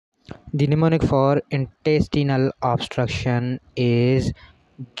The mnemonic for intestinal obstruction is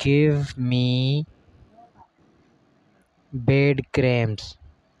give me bed cramps.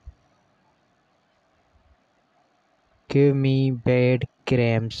 Give me bed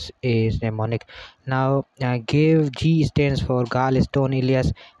cramps is mnemonic. Now, give G stands for gallstone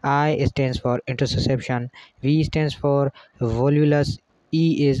ileus, I stands for interception, V stands for volvulus,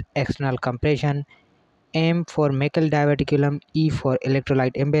 E is external compression, M for mecal diverticulum, E for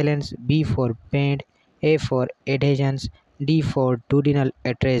electrolyte imbalance, B for bend, A for adhesions, D for duodenal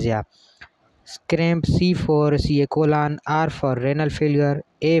atresia. Cramp, C for CA colon, R for renal failure,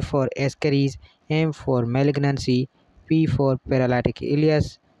 A for ascaris, M for malignancy, P for paralytic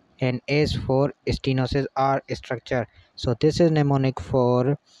ileus, and S for stenosis or structure. So this is mnemonic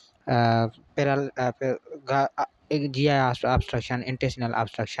for uh, GI obstruction, intestinal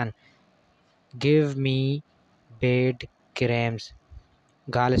obstruction. Give me bed cramps,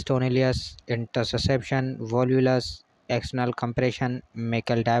 gallstone ileus, interception, volvulus, external compression,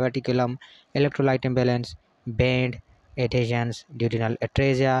 mecal diverticulum, electrolyte imbalance, bend, adhesions, duodenal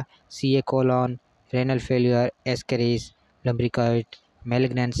atresia, CA colon, renal failure, ascaris, lumbricoid,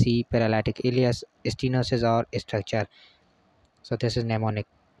 malignancy, paralytic ileus, stenosis or structure. So this is mnemonic.